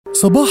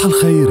صباح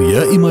الخير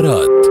يا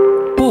إمارات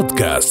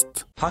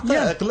بودكاست.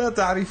 حقائق لا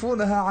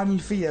تعرفونها عن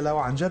الفيلة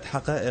وعن جد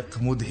حقائق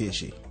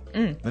مدهشة.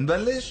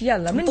 منبلش؟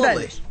 يلا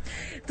منبلش.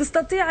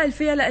 تستطيع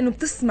الفيلة انه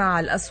بتسمع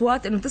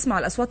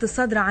الاصوات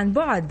الصادرة عن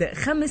بعد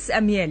 5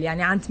 أميال،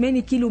 يعني عن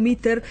 8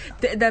 كيلومتر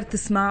بتقدر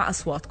تسمع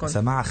اصواتكم.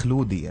 سماع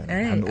خلودي،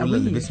 يعني هنقول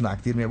اللي بيسمع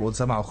كتير ما بقول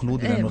سمعوا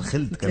خلودي لانه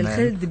الخلد كمان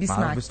الخلد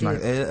بيسمع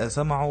كتير.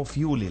 سمعوا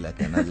فيولي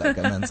لكن هلا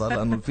كمان صار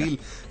لانه الفيل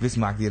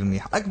بيسمع كتير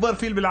منيح. اكبر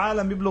فيل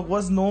بالعالم بيبلغ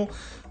وزنه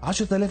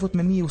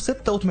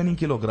 10886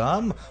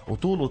 كيلوغرام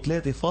وطوله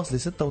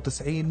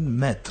 3.96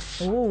 متر.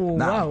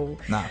 نعم. واو.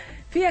 نعم.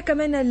 فيها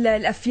كمان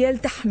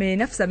الأفيال تحمي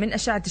نفسها من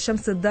أشعة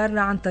الشمس الضارة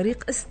عن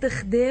طريق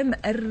استخدام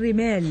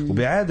الرمال.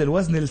 وبيعادل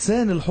وزن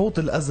لسان الحوت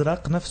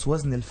الأزرق نفس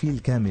وزن الفيل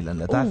كاملا.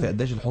 لا تعرفي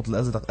قديش الحوت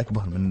الأزرق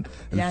أكبر من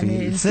الفيل.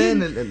 يعني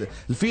لسان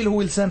الفيل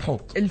هو لسان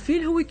حوت.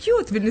 الفيل هو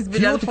كيوت بالنسبة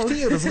للحوت. كيوت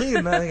كتير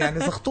صغير يعني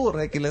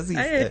زخطور هيك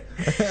لذيذ.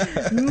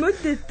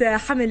 مدة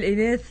حمل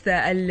إناث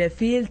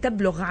الفيل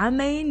تبلغ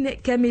 2 عام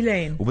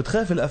كاملين.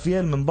 وبتخاف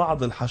الأفيال من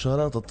بعض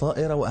الحشرات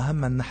الطائرة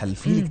وأهم النحل.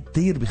 الفيل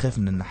كتير بيخاف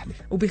من النحلة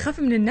وبيخاف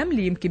من النمل.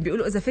 يمكن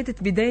بيقولوا إذا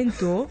فاتت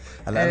بداينته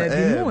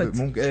بيموت.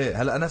 ممكن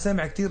هلا أنا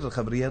سامع كتير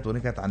خبريات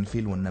ونكت عن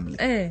الفيل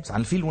والنملة. بس عن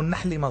الفيل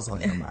والنحلة ما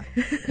صغير معي.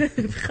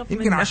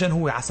 يمكن عشان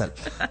هو عسل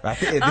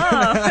بعتقد.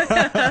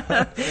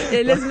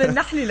 لازم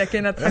النحلة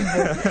لكن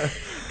تحبه.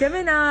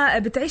 كمان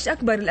بتعيش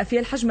أكبر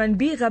الأفيال حجما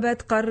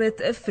بغابات قارة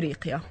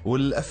أفريقيا.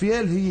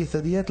 والأفيال هي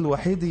الثدييات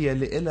الوحيدة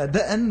اللي لها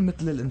دقن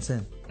مثل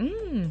الإنسان.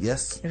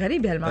 يس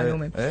غريبة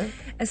هالمعلومة.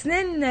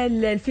 أسنان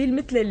الفيل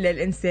مثل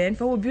الإنسان،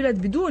 فهو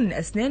بيولد بدون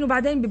أسنان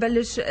وبعدين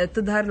ببلش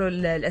تظهر له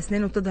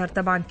الأسنان وتظهر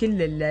طبعا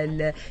كل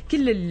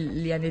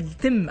يعني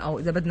التم أو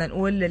إذا بدنا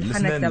نقول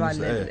الحنك تبع.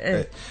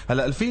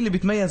 هلا الفيل اللي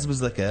بيتميز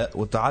بالذكاء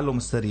والتعلم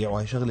السريع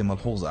وهي شغلة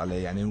ملحوظة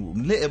عليه. يعني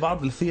بنلاقي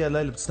بعض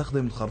الفيلة اللي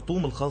بتستخدم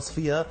الخرطوم الخاص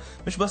فيها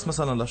مش بس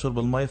مثلا لشرب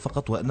الماء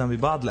فقط، وإنما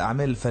ببعض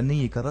الأعمال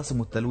الفنية كالرسم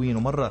والتلوين.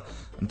 ومرة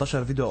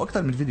انتشر فيديو أو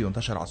أكثر من فيديو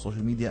انتشر على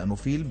السوشيال ميديا إنه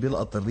فيل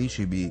بيلقط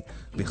الريشة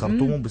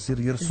بخرطومه بصير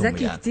يرسم.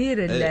 ذكي يعني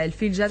كتير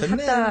الفيل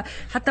جد.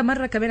 حتى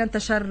مرة كمان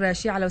انتشر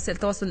شيء على وسائل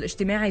التواصل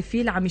الاجتماعي،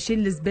 فيل عم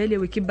يشيل الزبالة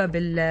ويكبها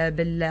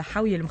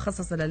بالحاوية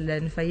المخصصة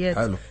للنفايات.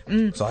 حلو.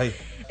 صحيح.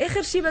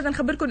 آخر شيء بدنا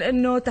نخبركم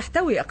إنه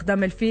تحتوي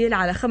أقدام الفيل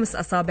على 5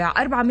 أصابع،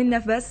 4 منها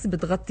بس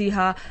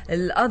بتغطيها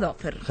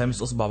الأظافر.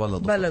 5 أصبع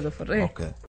بلا ضفر. أوكي.